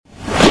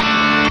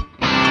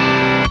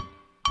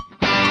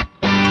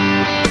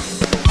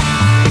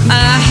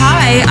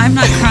Okay, I'm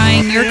not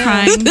crying. You're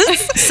crying.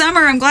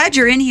 Summer, I'm glad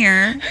you're in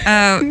here.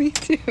 Me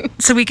too.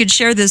 So we could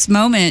share this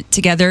moment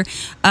together.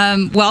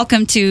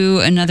 Welcome to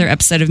another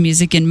episode of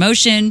Music in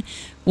Motion.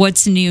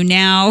 What's new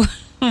now?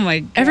 Oh my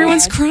God.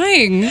 Everyone's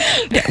crying.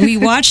 We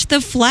watched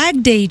the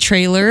Flag Day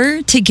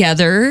trailer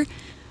together.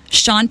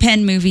 Sean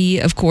Penn movie,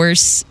 of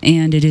course,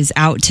 and it is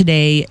out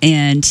today.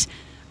 And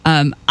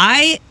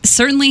I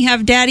certainly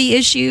have daddy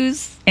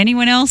issues.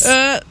 Anyone else?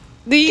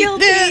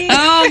 Guilty.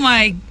 Oh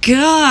my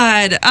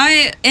God.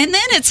 And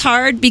then it's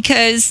hard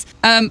because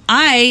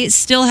I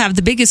still have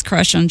the biggest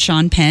crush on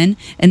Sean Penn.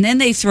 And then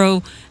they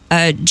throw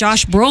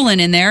Josh Brolin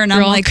in there. And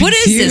I'm like, what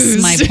is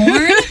this? My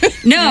porn?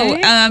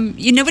 No,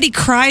 nobody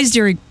cries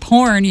during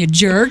porn, you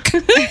jerk.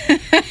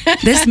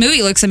 This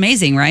movie looks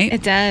amazing, right?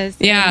 It does.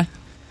 Yeah.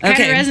 Kind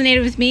of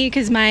resonated with me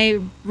because my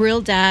real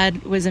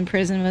dad was in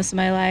prison most of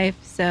my life.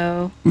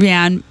 So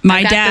yeah, and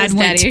my got dad those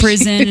went to daddy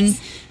prison.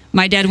 issues.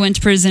 My dad went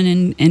to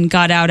prison and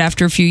got out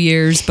after a few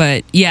years.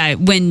 But yeah,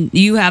 when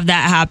you have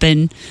that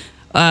happen,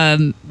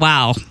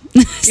 wow.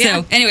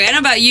 So anyway, I don't know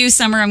about you,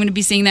 Summer. I'm going to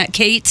be seeing that.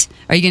 Kate,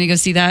 are you going to go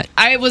see that?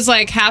 I was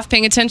like half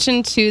paying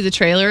attention to the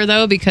trailer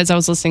though because I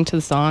was listening to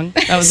the song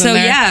that was in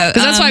there. Yeah,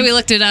 because that's why we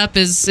looked it up.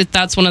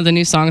 That's one of the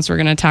new songs we're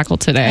going to tackle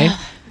today.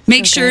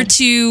 Make sure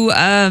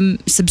to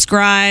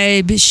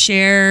subscribe,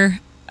 share,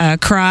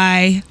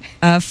 cry,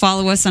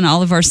 follow us on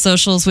all of our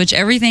socials, which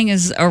everything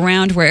is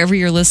around wherever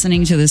you're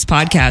listening to this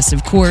podcast,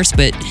 of course,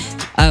 but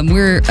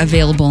we're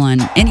available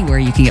on anywhere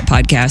you can get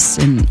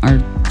podcasts, and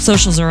our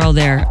socials are all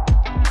there.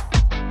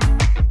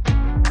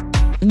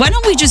 Why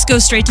don't we just go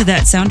straight to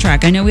that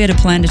soundtrack? I know we had a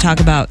plan to talk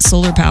about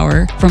Solar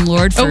Power from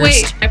Lorde first. Oh,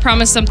 wait. I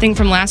promised something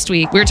from last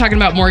week. We were talking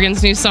about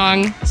Morgan's new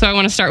song, so I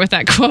want to start with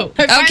that quote.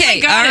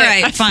 Okay, all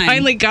right, fine. I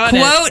finally got it.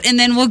 Quote, and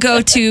then we'll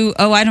go to,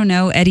 I don't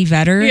know, Eddie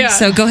Vedder. Yeah.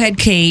 So go ahead,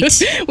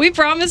 Kate. We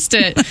promised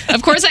it.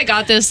 Of course, I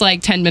got this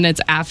like 10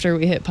 minutes after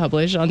we hit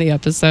publish on the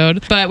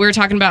episode. But we were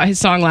talking about his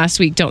song last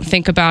week, Don't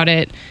Think About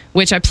It,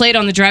 which I played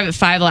on the Drive at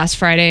 5 last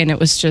Friday, and it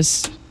was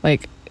just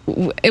like...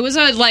 It was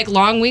a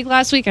long week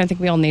last week. I think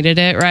we all needed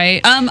it,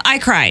 right? I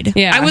cried.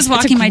 Yeah, I was it's a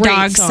walking my great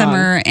dog song.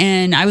 Summer,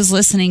 and I was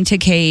listening to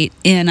Kate,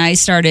 and I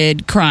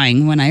started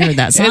crying when I heard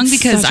that song It's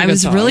because such a I good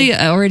was song. really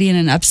already in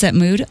an upset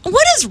mood.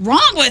 What is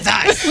wrong with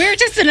us? we're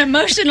just an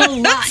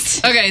emotional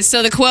lot. Okay,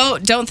 so the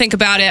quote, Don't Think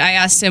About It, I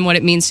asked him what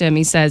it means to him.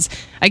 He says,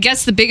 I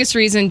guess the biggest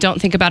reason Don't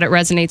Think About It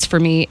resonates for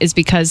me is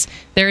because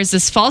there is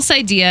this false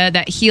idea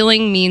that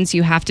healing means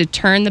you have to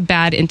turn the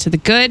bad into the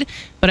good,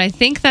 but I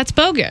think that's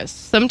bogus.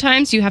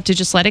 Sometimes you have to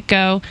just let it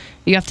go.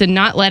 You have to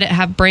not let it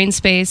have brain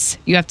space.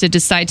 You have to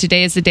decide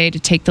today is the day to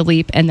take the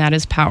leap, and that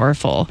is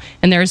powerful.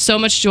 And there is so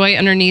much joy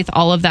underneath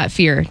all of that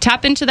fear.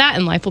 Tap into that,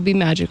 and life will be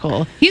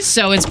magical. He's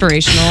so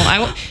inspirational.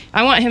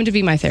 I want him to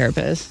be my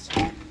therapist.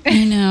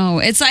 I know.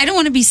 I don't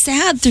want to be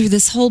sad through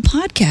this whole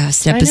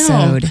podcast I know.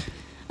 episode.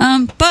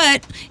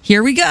 But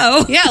here we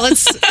go. Yeah,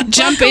 let's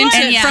jump into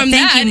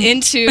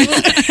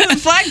the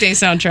Flag Day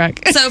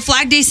soundtrack. So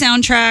Flag Day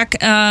soundtrack,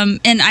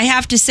 and I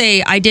have to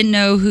say, I didn't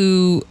know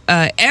who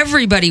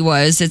everybody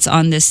was that's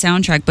on this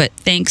soundtrack, but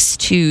thanks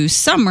to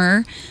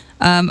Summer,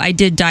 I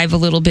did dive a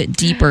little bit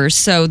deeper.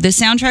 So the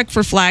soundtrack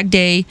for Flag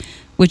Day,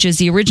 which is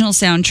the original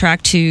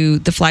soundtrack to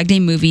the Flag Day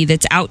movie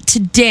that's out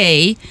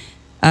today,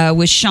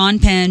 with Sean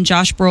Penn,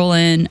 Josh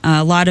Brolin,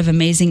 a lot of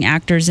amazing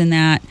actors in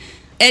that.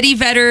 Eddie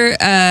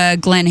Vedder,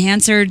 Glenn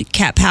Hansard,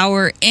 Cat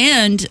Power,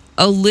 and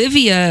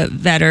Olivia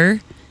Vedder,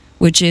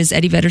 which is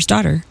Eddie Vedder's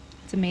daughter.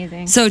 It's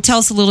amazing. So tell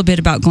us a little bit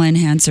about Glenn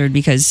Hansard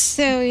because...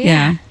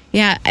 Yeah,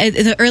 in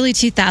the early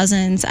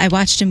 2000s, I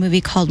watched a movie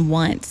called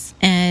Once,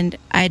 and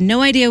I had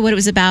no idea what it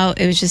was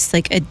about. It was just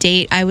like a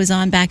date I was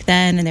on back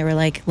then, and they were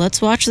like,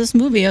 let's watch this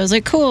movie. I was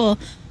like, cool.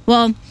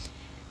 Well,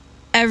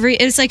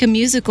 it's like a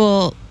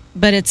musical,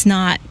 but it's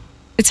not.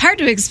 It's hard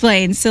to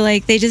explain. So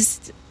like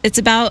it's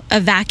about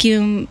a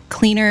vacuum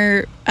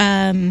cleaner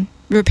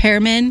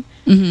repairman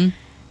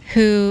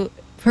who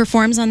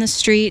performs on the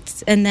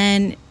streets, and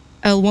then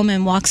a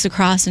woman walks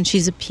across and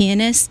she's a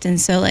pianist,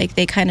 and so like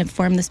they kind of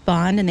form this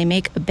bond and they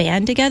make a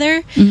band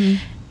together.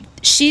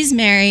 She's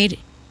married.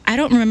 I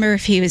don't remember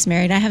if he was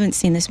married. I haven't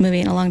seen this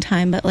movie in a long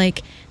time, but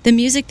like the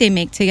music they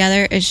make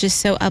together is just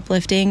so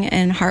uplifting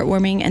and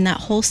heartwarming, and that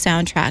whole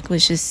soundtrack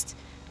was just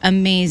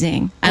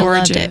amazing. I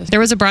loved it.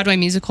 There was a Broadway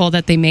musical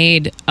that they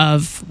made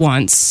of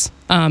Once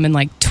in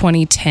like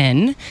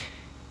 2010.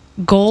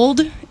 Gold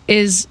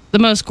is the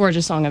most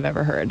gorgeous song I've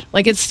ever heard.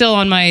 Like it's still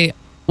on my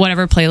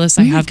whatever playlist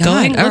I have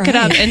going. Look it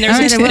up. And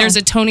there's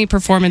a Tony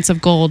performance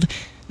of Gold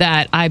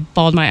that I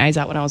bawled my eyes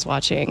out when I was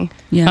watching.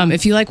 Yeah.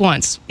 If you like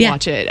Once,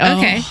 watch it.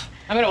 Okay.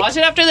 I'm going to watch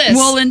it after this.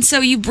 Well, and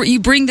so you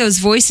bring those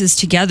voices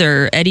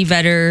together, Eddie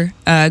Vedder,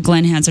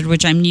 Glenn Hansard,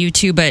 which I'm new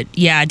to, but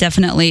yeah,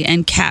 definitely,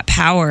 and Cat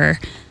Power.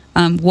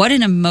 What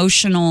an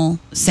emotional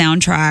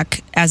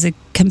soundtrack as a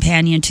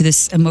companion to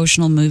this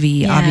emotional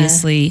movie,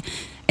 obviously.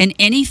 And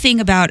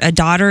anything about a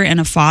daughter and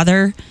a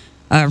father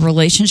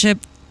relationship,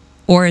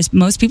 or as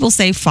most people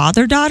say,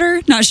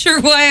 father-daughter. Not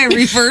sure why I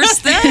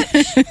reversed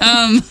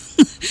that.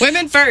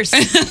 Women first.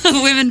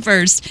 Women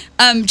first.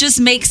 Just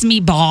makes me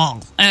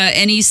bawl.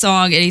 Any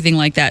song, anything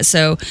like that.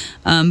 So,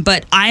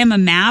 but I Am a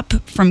Map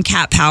from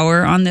Cat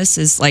Power on this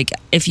is like,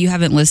 if you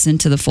haven't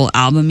listened to the full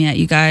album yet,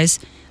 you guys,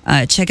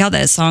 check out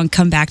that song.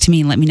 Come back to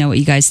me and let me know what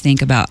you guys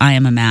think about I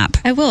Am a Map.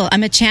 I will.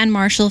 I'm a Chan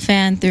Marshall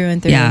fan through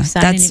and through. Yeah, so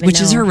I didn't even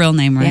which is know. her real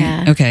name, right?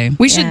 Yeah. Okay.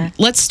 We should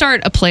let's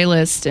start a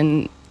playlist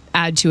and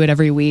add to it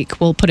every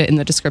week. We'll put it in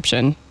the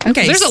description.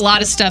 Okay. There's a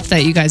lot of stuff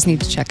that you guys need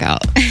to check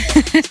out.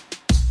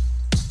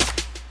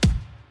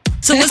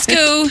 So let's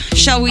go.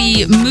 Shall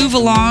we move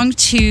along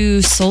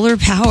to solar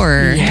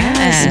power?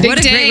 Yes. Big What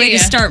a great way day.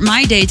 to start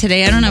my day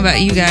today. I don't know about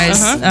you guys.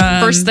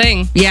 First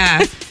thing.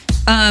 Yeah.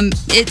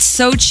 It's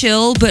so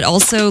chill, but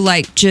also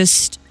like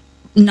just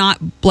not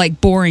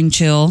like boring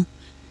chill.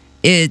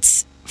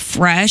 It's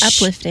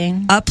fresh,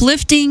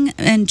 uplifting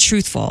and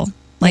truthful.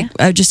 Like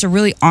just a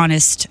really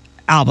honest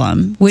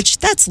album, which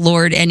that's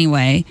Lorde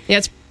anyway. Yeah,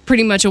 it's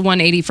pretty much a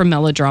 180 from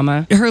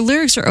melodrama. Her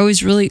lyrics are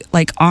always really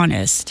like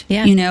honest,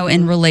 you know,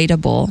 and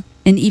relatable.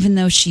 And even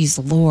though she's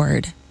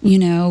Lorde, you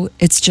know,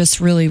 it's just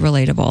really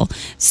relatable.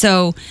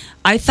 So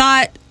I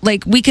thought,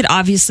 like, we could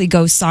obviously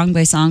go song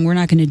by song. We're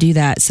not going to do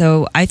that.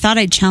 So I thought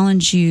I'd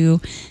challenge you,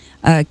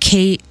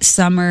 Kate,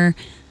 Summer,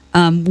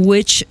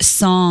 which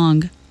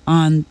song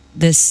on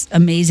this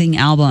amazing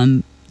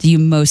album do you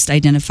most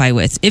identify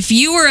with? If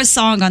you were a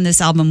song on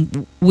this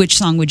album, which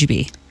song would you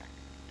be?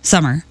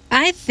 Summer.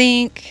 I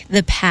think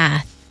The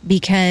Path,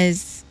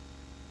 because,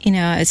 you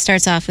know, it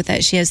starts off with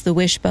that she has the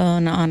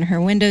wishbone on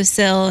her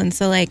windowsill. And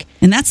so, like...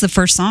 And that's the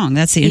first song.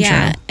 That's the intro.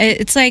 Yeah,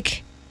 it's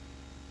like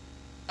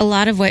a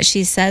lot of what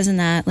she says in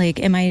that,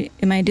 like, am I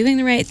doing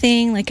the right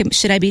thing? Like,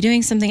 should I be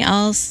doing something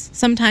else?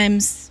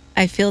 Sometimes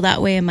I feel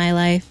that way in my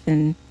life.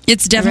 And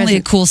it's definitely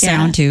a cool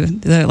sound, too.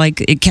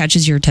 Like, it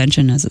catches your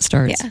attention as it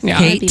starts. Yeah,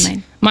 Kate? that'd be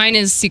mine. Mine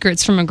is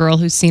Secrets from a Girl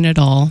Who's Seen It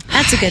All.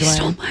 That's a good one.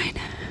 Stole mine.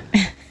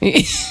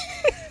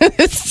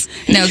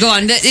 No, go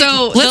on.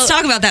 So let's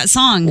talk about that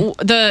song.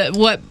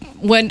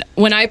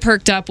 When I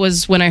perked up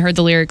was when I heard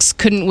the lyrics.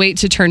 Couldn't wait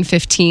to turn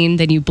 15.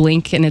 Then you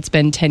blink and it's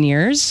been 10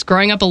 years.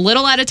 Growing up a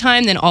little at a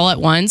time, then all at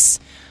once.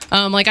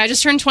 Like I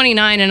just turned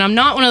 29, and I'm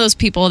not one of those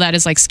people that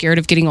is like scared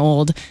of getting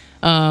old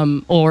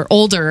or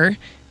older.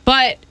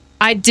 But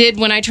I did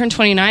when I turned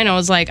 29. I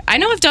was like, I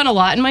know I've done a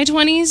lot in my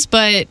 20s,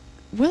 but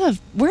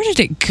where did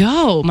it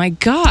go? My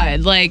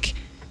God, like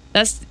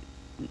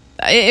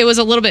it was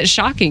a little bit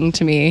shocking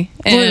to me.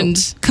 And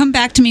come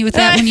back to me with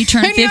that when you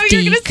turn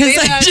 50, because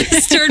I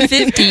just turned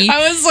 50.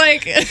 I was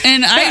like,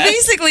 and I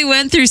basically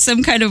went through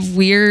some kind of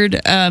weird.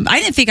 I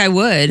didn't think I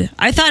would.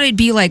 I thought I'd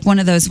be like one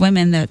of those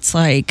women that's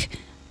like,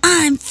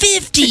 I'm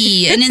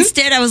 50, and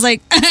instead I was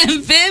like,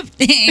 I'm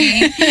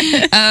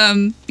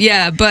 50.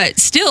 Yeah, but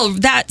still,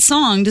 that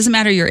song doesn't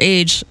matter your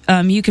age.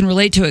 You can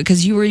relate to it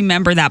because you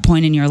remember that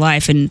point in your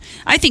life. And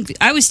I think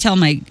I always tell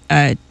my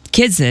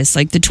kids this,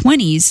 like the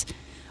 20s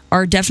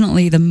are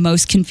definitely the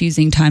most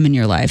confusing time in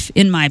your life,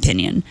 in my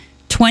opinion.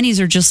 20s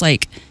are just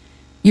like,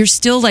 you're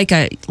still like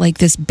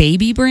this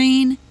baby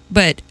brain,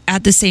 but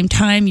at the same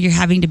time, you're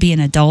having to be an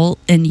adult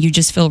and you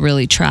just feel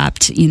really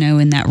trapped, you know,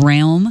 in that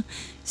realm.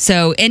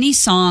 So any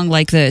song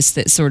like this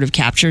that sort of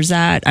captures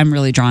that, I'm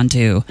really drawn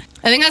to.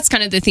 I think that's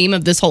kind of the theme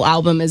of this whole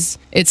album is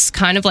it's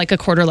kind of like a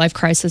quarter life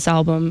crisis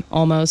album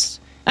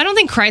almost. I don't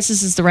think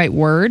crisis is the right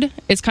word.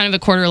 It's kind of a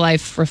quarter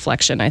life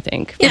reflection, I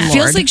think. It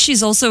feels like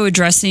she's also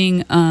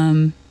addressing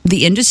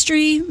the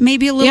industry,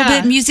 maybe a little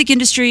bit, music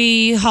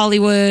industry,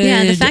 Hollywood.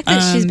 Yeah, the fact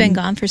that she's been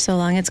gone for so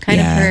long, it's kind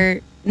of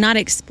her not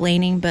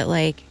explaining, but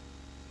like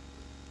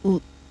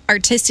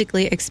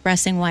artistically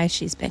expressing why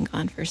she's been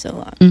gone for so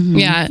long. Mm-hmm.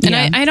 Yeah, and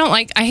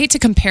I hate to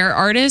compare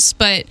artists,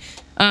 but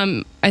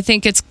I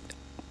think it's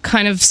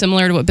kind of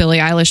similar to what Billie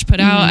Eilish put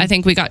out. I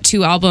think we got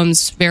 2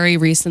 albums very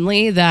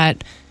recently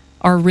that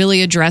are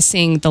really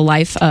addressing the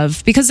life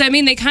of, because I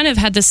mean they kind of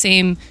had the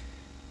same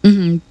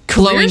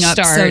blowing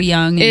up so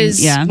young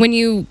when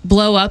you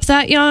blow up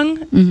that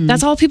young,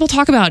 that's all people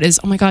talk about is,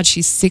 oh my God,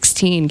 she's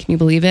 16. Can you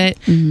believe it?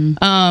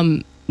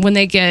 When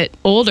they get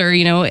older,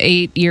 you know,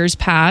 8 years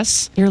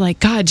pass, you're like,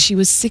 God, she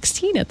was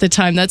 16 at the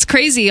time. That's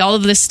crazy. All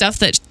of this stuff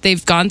that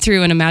they've gone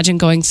through, and imagine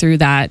going through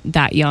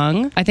that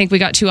young. I think we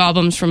got 2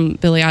 albums from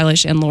Billie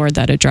Eilish and Lorde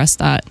that address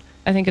that.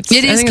 I think it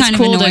is kind of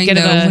cool annoying to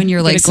get though when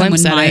you're like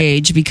someone my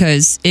age,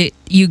 because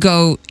you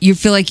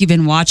feel like you've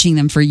been watching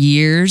them for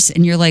years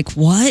and you're like,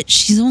 what?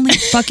 She's only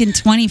fucking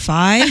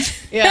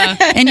 25? Yeah.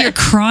 And you're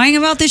crying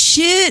about this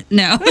shit?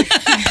 No.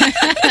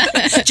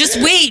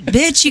 Just wait,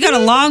 bitch. You got a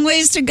long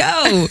ways to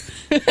go.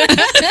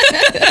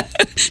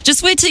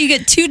 Just wait till you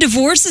get 2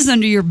 divorces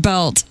under your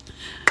belt.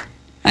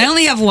 I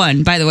only have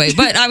 1, by the way,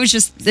 but I was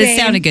just, it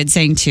sounded good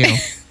saying 2. Yeah,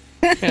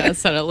 it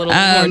sounded a little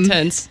more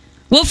intense.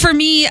 Well, for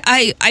me,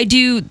 I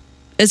do,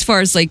 as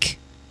far as like,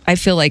 I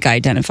feel like I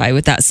identify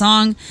with that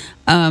song.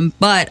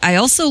 But I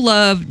also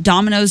love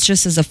Dominoes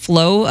just as a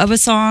flow of a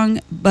song.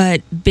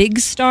 But Big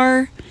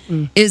Star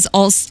is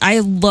also, I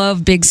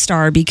love Big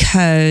Star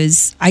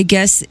because I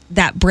guess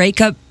that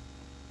breakup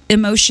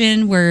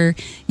emotion where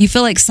you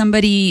feel like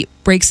somebody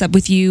breaks up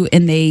with you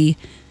and they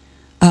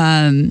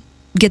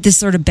get this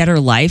sort of better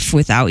life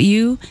without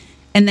you.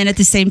 And then at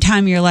the same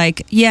time, you're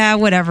like, yeah,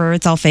 whatever.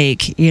 It's all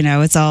fake.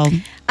 It's all.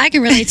 I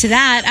can relate to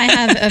that. I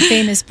have a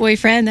famous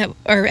boyfriend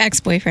or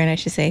ex-boyfriend, I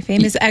should say.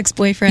 Famous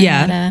ex-boyfriend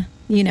that,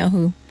 you know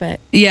who. But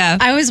yeah,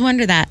 I always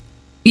wonder that.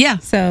 Yeah.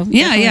 So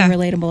yeah.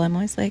 relatable. I'm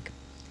always like.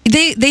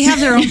 They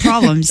have their own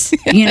problems.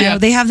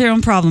 They have their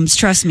own problems.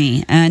 Trust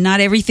me. Not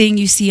everything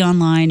you see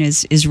online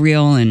is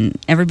real, and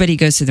everybody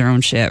goes through their own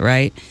shit,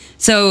 right?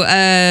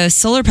 So,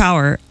 Solar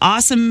Power,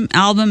 awesome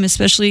album,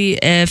 especially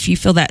if you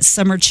feel that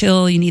summer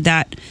chill. You need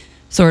that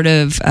sort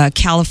of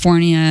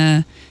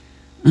California,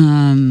 I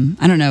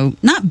don't know,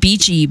 not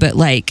beachy, but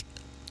like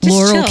just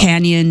Laurel chill.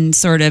 Canyon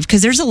sort of,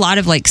 because there's a lot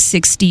of like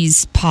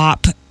 60s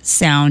pop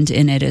sound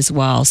in it as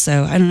well.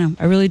 So, I don't know.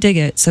 I really dig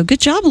it. So, good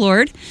job,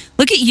 Lord.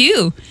 Look at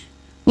you.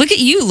 Look at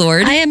you,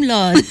 Lord. I am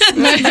Lord.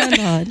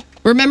 Lord.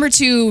 Remember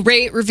to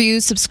rate,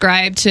 review,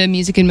 subscribe to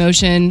Music in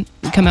Motion.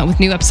 We come out with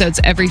new episodes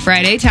every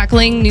Friday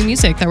tackling new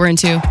music that we're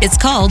into. It's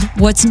called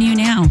What's New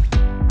Now?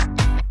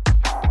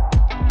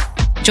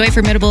 Joy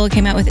Formidable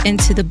came out with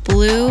Into the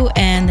Blue,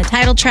 and the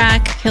title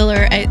track,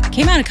 Killer, it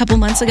came out a couple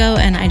months ago,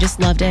 and I just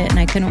loved it, and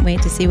I couldn't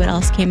wait to see what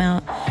else came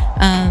out.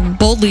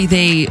 Boldly,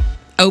 they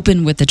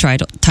open with the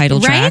title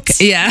track.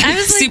 Right? Yeah. I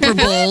was like, super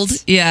bold.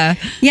 Yeah.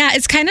 Yeah,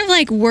 it's kind of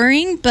like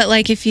Worrying, but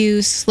like if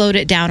you slowed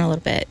it down a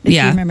little bit. If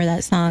you remember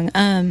that song.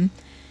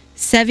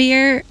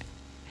 Sevier,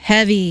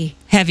 heavy,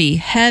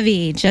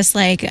 just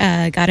like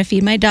Gotta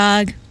Feed My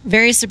Dog.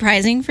 Very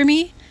surprising for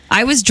me.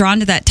 I was drawn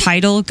to that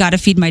title, Gotta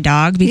Feed My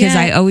Dog, because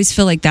I always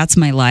feel like that's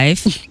my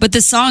life. But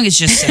the song is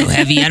just so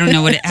heavy. I don't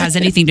know what it has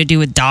anything to do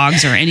with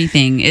dogs or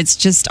anything. It's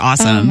just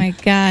awesome. Oh my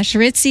gosh.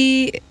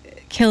 Ritzy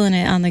killing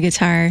it on the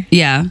guitar.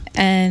 Yeah.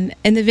 And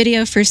in the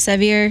video for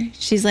Sevier,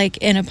 she's like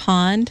in a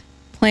pond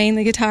playing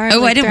the guitar. Oh,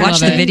 like I didn't watch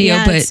the video,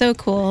 but it's so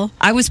cool.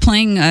 I was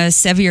playing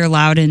Sevier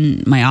loud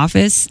in my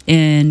office,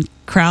 and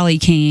Crowley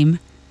came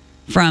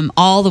from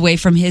all the way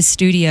from his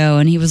studio,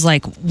 and he was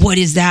like, "What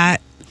is that?"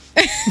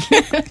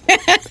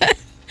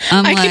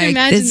 I'm I like, can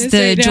imagine it's this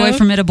the right Joy now.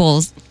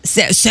 Formidable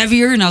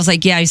Sevier, and I was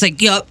like, yeah. He's like,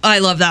 yup, I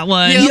love that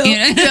one. Yep. You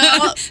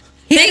know?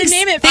 He had to Thanks,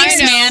 name it thanks,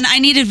 first. man. I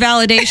needed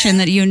validation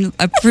that you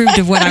approved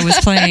of what I was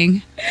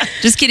playing.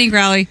 Just kidding,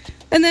 Crowley.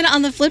 And then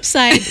on the flip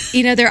side,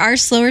 there are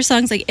slower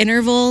songs, like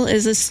Interval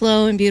is a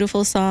slow and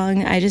beautiful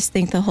song. I just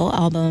think the whole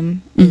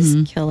album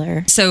is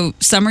killer. So,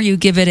 Summer, you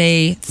give it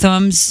a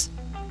thumbs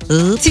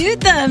up. 2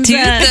 thumbs Two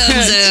up.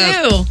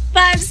 thumbs up.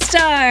 5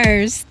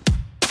 stars.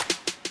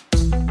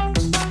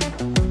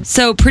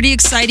 So, pretty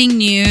exciting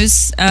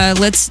news.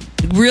 Let's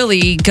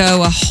really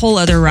go a whole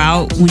other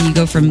route when you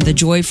go from the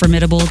Joy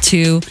Formidable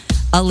to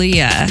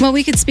Aaliyah. Well,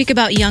 we could speak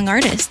about young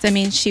artists. I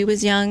mean, she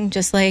was young,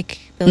 just like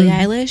Billie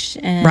Eilish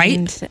and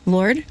Right.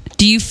 Lorde.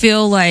 Do you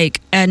feel like,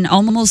 and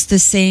almost the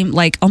same,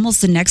 like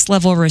almost the next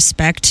level of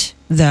respect,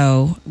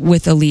 though,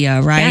 with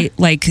Aaliyah, right? Yeah.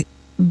 Like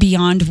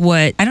beyond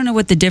what, I don't know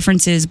what the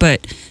difference is,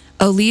 but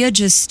Aaliyah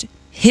just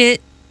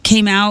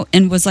came out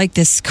and was like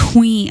this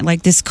queen,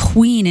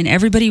 and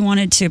everybody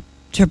wanted to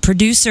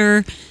produce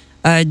her,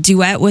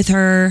 duet with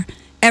her,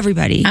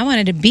 everybody. I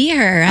wanted to be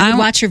her. I would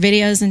watch her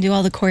videos and do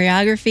all the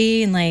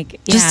choreography and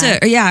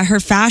Her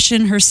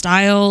fashion, her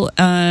style,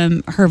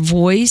 her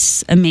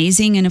voice,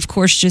 amazing, and of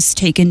course just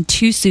taken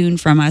too soon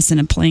from us in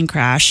a plane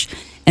crash.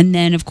 And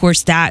then of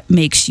course that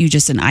makes you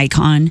just an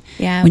icon.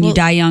 Yeah, when you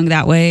die young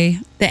that way.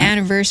 The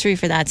anniversary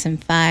for that's in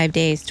 5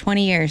 days,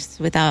 20 years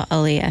without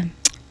Aaliyah.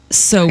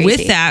 So Crazy.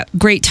 with that,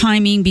 great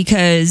timing,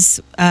 because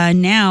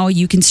now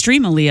you can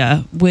stream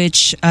Aaliyah,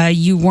 which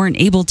you weren't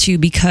able to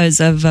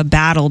because of a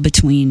battle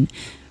between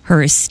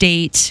her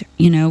estate,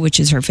 which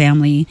is her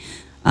family,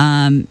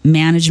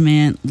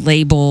 management,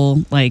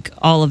 label, like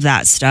all of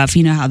that stuff.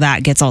 You know how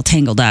that gets all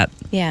tangled up.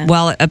 Yeah.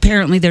 Well,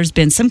 apparently there's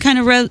been some kind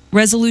of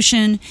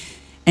resolution,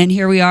 and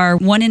here we are,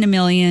 1 in a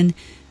million,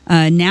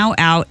 now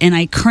out, and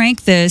I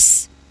cranked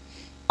this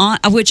on,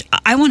 which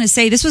I want to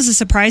say this was a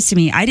surprise to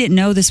me. I didn't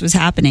know this was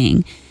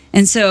happening.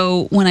 And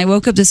so when I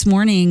woke up this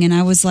morning and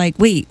I was like,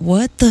 wait,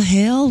 what the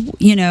hell?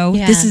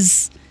 This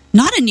is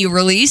not a new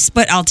release,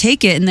 but I'll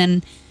take it. And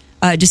then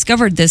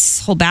discovered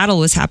this whole battle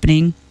was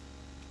happening.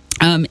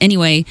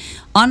 Anyway,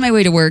 on my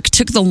way to work,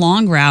 took the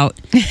long route,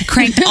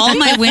 cranked all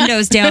my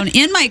windows down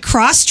in my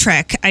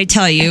Crosstrek, I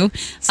tell you.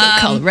 So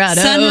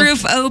Colorado.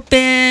 Sunroof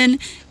open.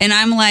 And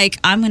I'm like,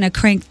 I'm going to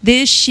crank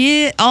this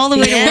shit all the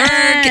way to work.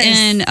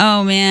 And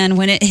oh man,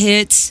 when it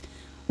hits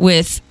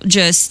with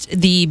just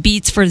the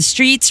Beats for the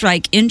Streets,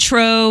 like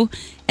intro,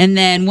 and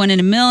then 1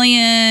 in a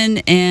million,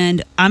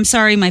 and I'm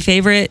sorry, my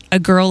favorite, A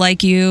Girl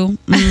Like You.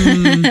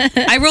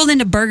 I rolled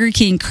into Burger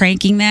King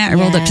cranking that. I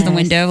rolled up to the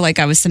window like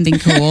I was something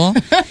cool,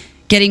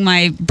 getting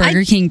my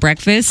Burger King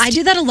breakfast. I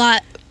do that a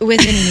lot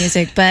with any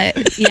music,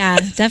 but yeah,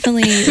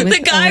 definitely. With The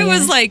guy Aaliyah.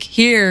 was like,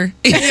 "Here,"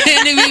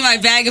 handing me my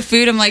bag of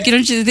food. I'm like, "You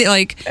don't you think,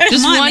 like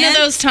Just come on, one man. of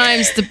those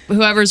times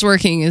whoever's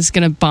working is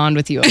going to bond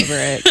with you over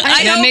it.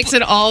 I That hope- makes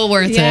it all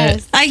worth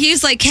Yes. it. He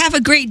was like, "Have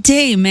a great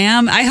day,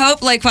 ma'am." I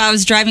hope, like, while I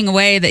was driving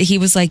away, that he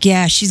was like,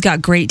 "Yeah, she's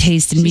got great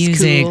taste in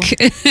She's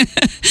music."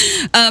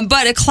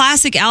 But a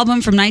classic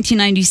album from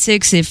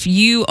 1996. If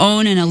you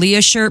own an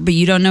Aaliyah shirt but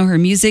you don't know her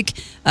music,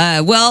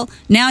 well,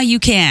 now you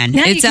can.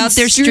 Now you It's can out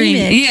there stream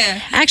streaming. it.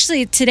 Yeah.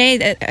 Actually,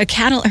 today her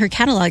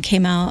catalog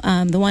came out,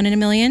 the One in a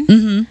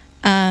Million,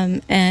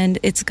 and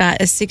it's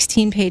got a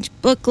 16-page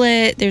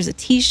booklet. There's a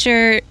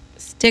T-shirt,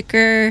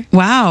 sticker.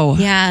 Wow.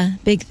 Yeah,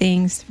 big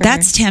things. For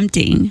That's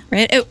tempting. her,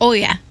 right. Oh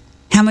yeah.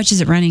 How much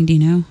is it running? Do you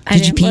know? I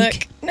Did you didn't peek?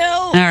 look. No.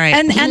 All right.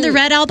 And the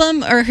Red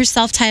album or her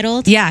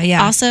self-titled. Yeah,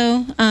 yeah.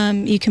 Also,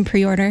 you can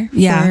pre-order.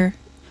 Yeah. For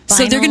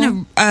So they're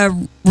vinyl. going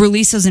to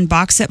release those in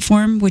box set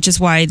form, which is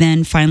why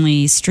then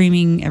finally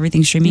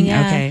everything's streaming.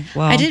 Yeah. Okay.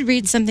 Well, I did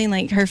read something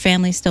like her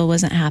family still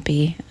wasn't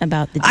happy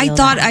about the deal. I that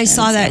thought I happened,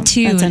 saw that so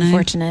too. That's and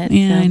unfortunate.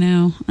 I so.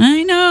 know.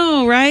 I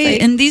know, right?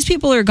 Like- and these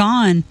people are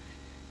gone.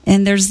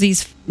 And there's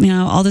these,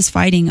 all this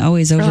fighting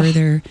always over Ugh,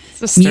 their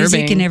it's music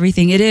disturbing. and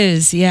everything. It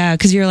is, yeah.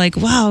 Because you're like,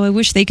 wow, I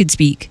wish they could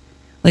speak.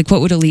 Like, what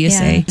would Aaliyah Yeah.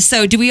 say?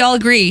 So, do we all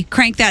agree?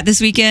 Crank that this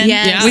weekend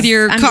Yes. with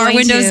your I'm car going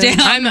windows to. down,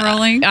 I'm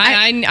rolling.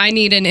 I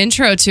need an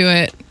intro to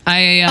it.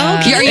 Okay.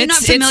 Are you not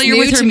familiar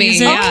with her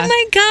music? Oh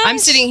my gosh. I'm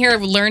sitting here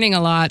learning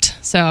a lot.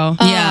 So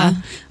Yeah.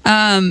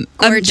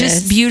 Gorgeous.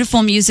 Just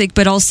beautiful music,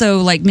 but also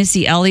like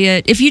Missy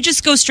Elliott. If you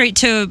just go straight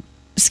to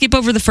skip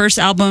over the first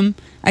album,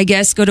 I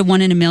guess, go to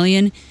One in a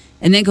Million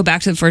and then go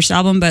back to the first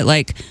album. But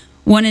like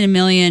One in a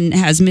Million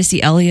has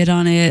Missy Elliott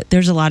on it.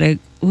 There's a lot of,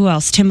 who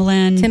else?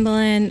 Timbaland.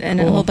 and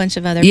a whole bunch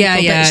of other Yeah,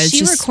 people. yeah, But it's she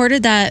just-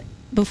 recorded that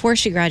before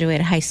she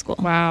graduated high school.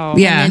 wow.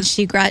 Yeah. And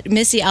then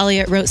Missy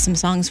Elliott wrote some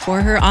songs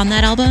for her on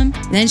that album.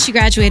 And then she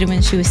graduated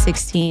when she was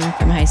 16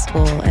 from high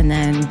school, and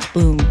then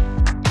boom.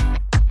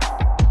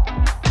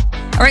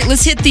 All right,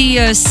 let's hit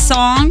the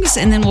songs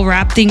and then we'll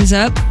wrap things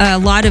up. A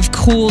lot of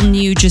cool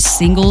new just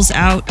singles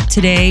out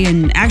today,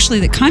 and actually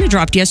that kind of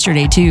dropped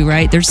yesterday too,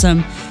 right? There's some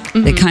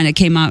that kind of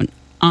came out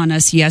on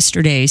us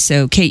yesterday.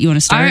 So, Kate, you want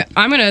to start?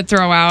 I'm going to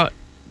throw out,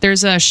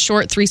 there's a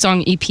short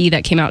 3-song EP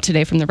that came out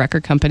today from the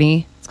record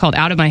company. It's called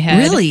Out of My Head.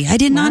 Really? I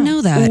did not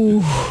know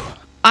that.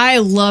 I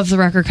love the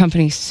record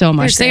company so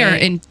much. They They're are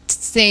great.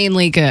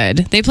 insanely good.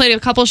 They played a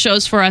couple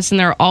shows for us and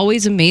they're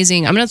always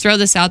amazing. I'm going to throw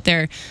this out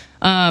there.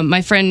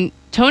 My friend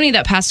Tony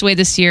that passed away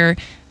this year,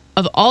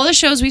 of all the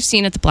shows we've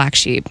seen at the Black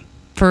Sheep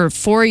for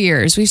 4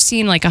 years, we've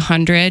seen like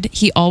 100.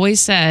 He always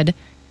said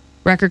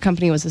record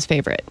company was his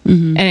favorite.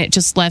 And it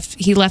just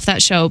he left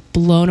that show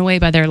blown away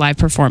by their live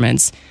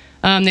performance.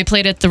 They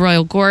played at the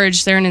Royal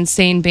Gorge. They're an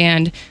insane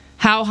band.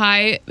 How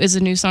High is a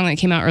new song that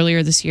came out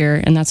earlier this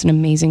year, and that's an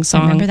amazing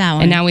song. remember that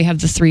one. And now we have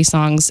the 3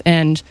 songs.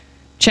 And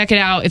check it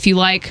out if you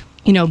like,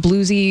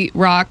 bluesy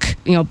rock,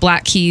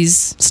 Black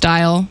Keys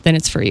style, then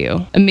it's for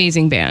you.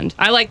 Amazing band.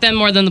 I like them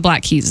more than the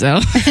Black Keys though,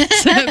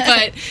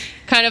 but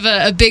kind of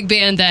a big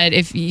band that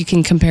if you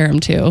can compare them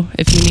to,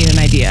 if you need an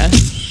idea.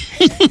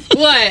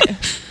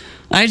 What?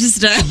 I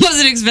just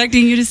wasn't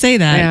expecting you to say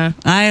that. Yeah.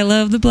 I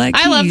love the Black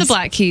Keys. I love the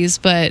Black Keys,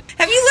 but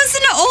Have you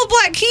listened to old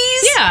Black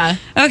Keys? yeah.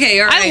 Okay,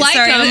 all right. I like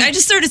Sorry. them. I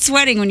just started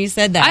sweating when you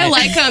said that. I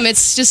like them.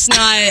 It's just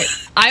not.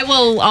 I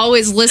will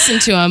always listen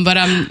to them, but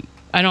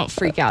I don't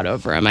freak out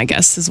over them. I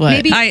guess is what.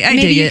 Maybe I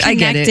maybe dig you it. I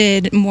get it.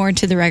 connected more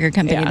to the record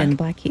company Yeah. than the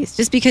Black Keys,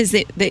 just because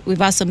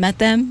we've also met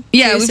them.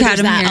 Yeah, too, we've so had there's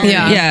them that here.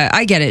 element. Yeah,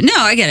 I get it. No,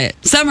 I get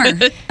it. Summer.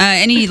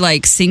 Any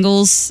like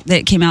singles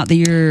that came out that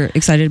you're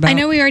excited about? I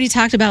know we already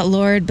talked about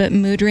Lord, but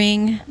Mood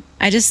Ring.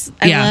 I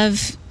Yeah.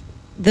 love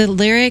the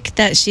lyric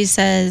that she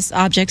says,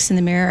 "Objects in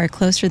the mirror are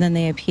closer than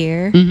they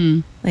appear."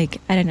 Like,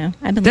 I don't know.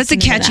 I've been. That's a listening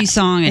to catchy that.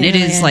 song, and it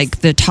really is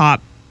like the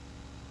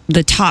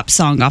top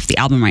song off the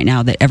album right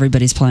now that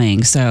everybody's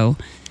playing. So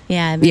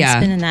Yeah, I've been Yeah.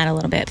 spinning that a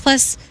little bit.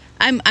 Plus,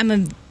 I'm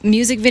a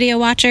music video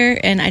watcher,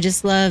 and I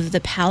just love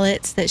the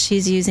palettes that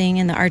she's using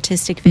and the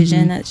artistic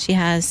vision that she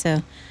has.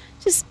 So,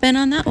 just been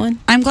on that one.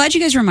 I'm glad you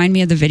guys remind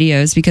me of the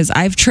videos because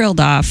I've trailed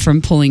off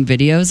from pulling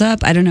videos up.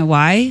 I don't know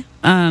why.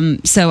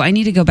 So I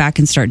need to go back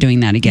and start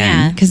doing that again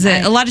Yeah, because I-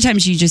 a lot of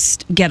times you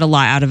just get a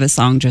lot out of a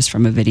song just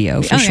from a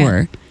video for Oh, yeah.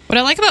 sure. What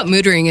I like about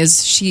Mood Ring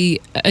is she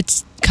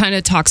kind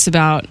of talks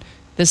about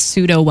this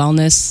pseudo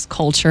wellness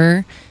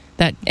culture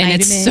and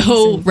it's Vitamins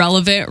so and-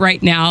 relevant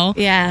right now.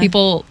 Yeah.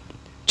 People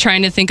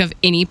trying to think of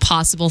any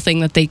possible thing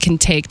that they can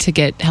take to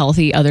get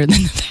healthy other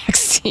than the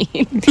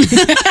vaccine.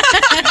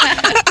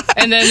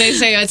 And then they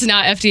say it's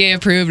not FDA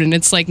approved, and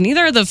it's like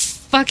neither are the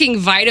fucking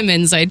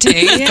vitamins I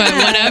take, but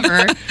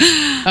whatever.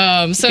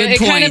 So Good it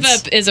kind of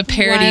points. is a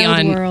parody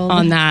Wild world.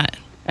 on that,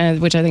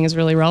 which I think is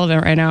really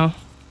relevant right now.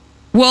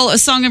 Well, a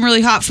song I'm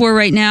really hot for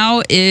right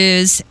now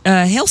is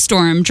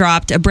Hailstorm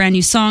dropped a brand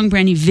new song,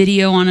 brand new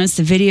video on us.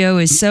 The video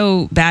is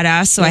so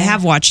badass, so I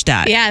have watched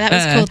that. Yeah, that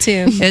was cool,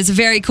 too. It's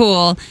very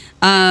cool.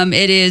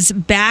 It is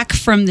Back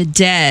from the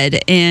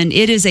Dead, and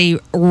it is a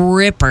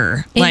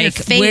ripper. In your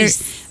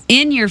face.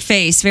 In your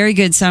face. Very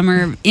good,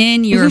 Summer.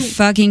 In your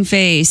fucking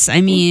face.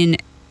 I mean,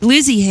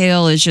 Lizzie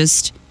Hale is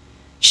just,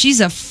 she's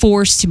a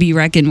force to be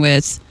reckoned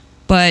with.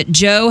 But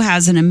Joe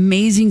has an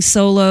amazing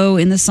solo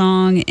in the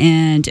song,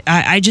 and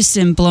I just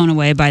am blown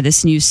away by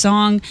this new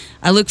song.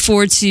 I look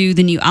forward to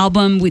the new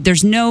album.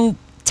 There's no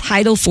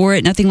title for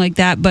it, nothing like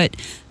that, but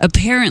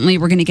apparently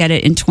we're going to get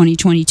it in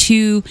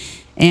 2022.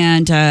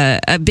 And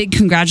a big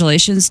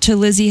congratulations to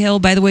Lizzie Hale,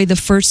 by the way, the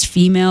first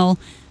female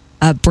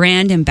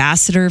brand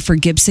ambassador for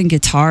Gibson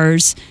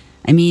guitars.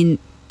 I mean,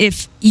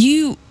 if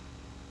you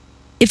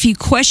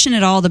question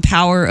at all the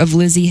power of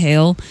Lizzie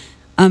Hale,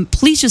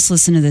 please just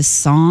listen to this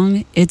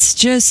song. It's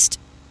just,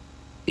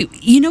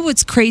 you know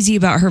what's crazy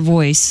about her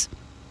voice?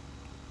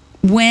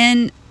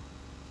 When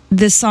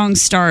the song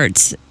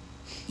starts,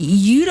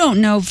 you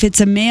don't know if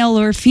it's a male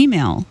or a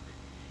female.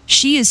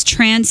 She is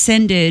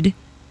transcended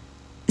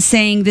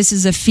saying this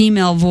is a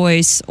female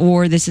voice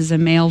or this is a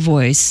male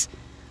voice.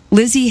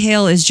 Lizzie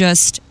Hale is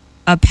just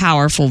a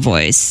powerful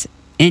voice.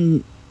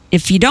 And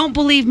if you don't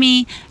believe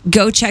me,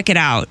 go check it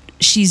out.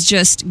 She's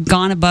just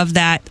gone above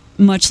that,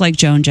 much like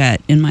Joan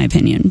Jett, in my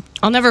opinion.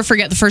 I'll never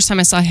forget the first time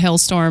I saw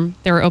Hailstorm.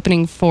 They were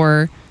opening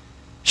for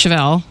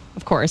Chevelle,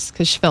 of course,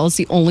 because Chevelle is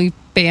the only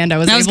band I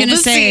was able to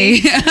see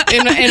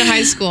in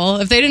high school.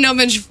 If they didn't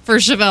open for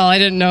Chevelle, I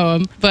didn't know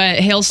them. But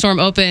Hailstorm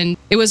opened.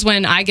 It was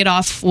when I Get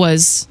Off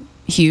was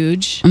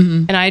huge,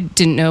 and I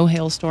didn't know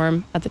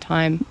Hailstorm at the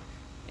time.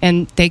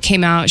 And they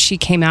came out, she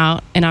came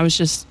out, and I was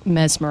just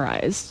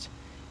mesmerized.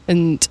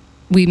 And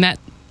we met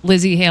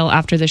Lizzie Hale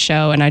after the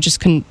show, and I just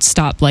couldn't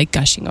stop like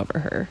gushing over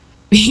her,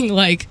 being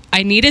like,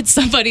 I needed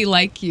somebody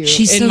like you.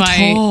 She's so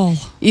tall.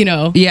 You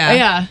know,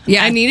 yeah.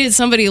 I needed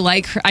somebody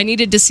like her. I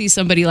needed to see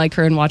somebody like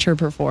her and watch her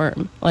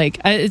perform. Like,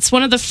 it's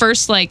one of the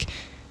first like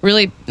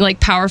really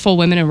like powerful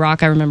women in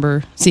rock I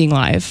remember seeing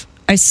live.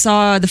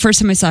 The first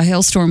time I saw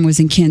Hailstorm was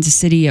in Kansas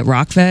City at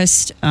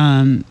Rockfest,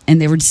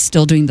 and they were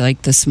still doing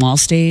like the small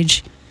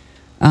stage.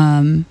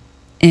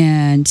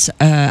 And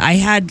I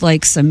had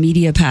like some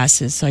media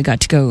passes, so I got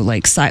to go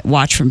like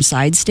watch from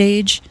side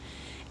stage,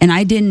 and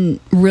I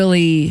didn't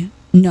really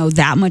know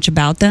that much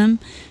about them.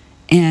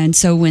 And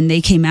so when they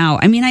came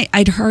out, I mean,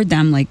 I'd heard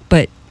them like,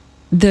 but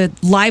the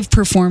live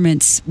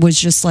performance was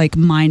just like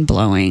mind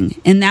blowing.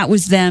 And that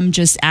was them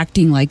just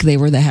acting like they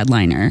were the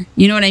headliner.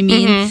 You know what I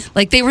mean?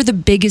 Like they were the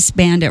biggest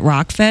band at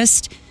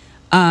Rockfest.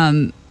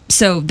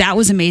 So that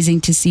was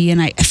amazing to see.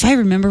 And if I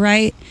remember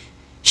right,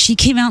 she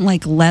came out in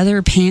like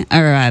leather pants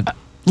or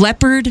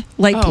leopard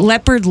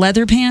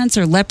leather pants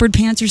or leopard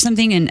pants or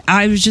something. And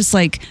I was just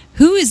like,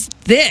 who is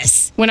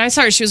this? When I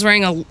saw her, she was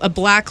wearing a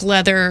black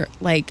leather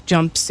like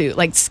jumpsuit,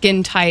 like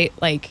skin tight,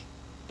 like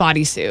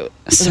bodysuit. It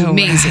was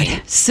amazing.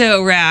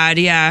 So rad,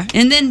 yeah.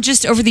 And then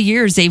just over the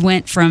years, they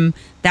went from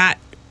that,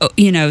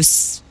 you know,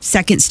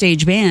 second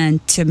stage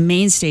band to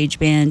main stage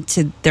band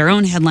to their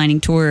own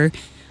headlining tour.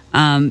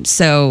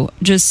 So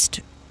just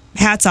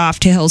hats off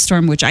to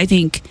Hailstorm, which I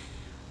think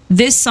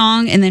this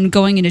song, and then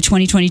going into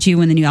 2022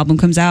 when the new album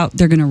comes out,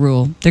 they're going to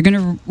rule. They're going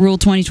to rule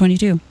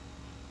 2022.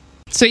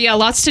 So yeah,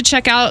 lots to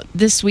check out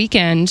this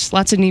weekend.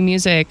 Lots of new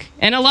music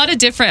and a lot of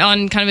different,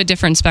 on kind of a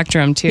different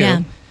spectrum too.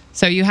 Yeah.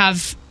 So you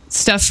have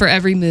stuff for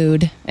every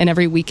mood and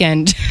every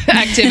weekend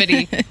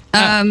activity.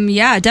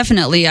 Yeah,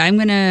 definitely. I'm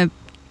going to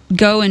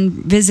go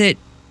and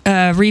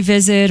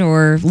revisit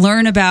or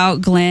learn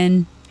about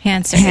Glenn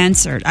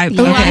Hansard.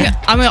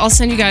 I'll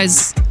send you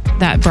guys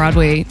that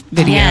Broadway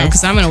video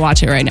because I'm going to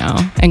watch it right now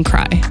and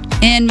cry.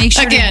 And make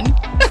sure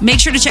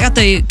to check out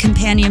the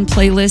companion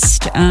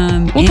playlist.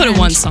 We'll put a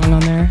one song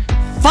on there.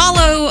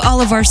 Follow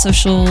all of our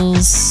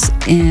socials,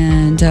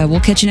 and we'll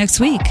catch you next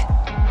week.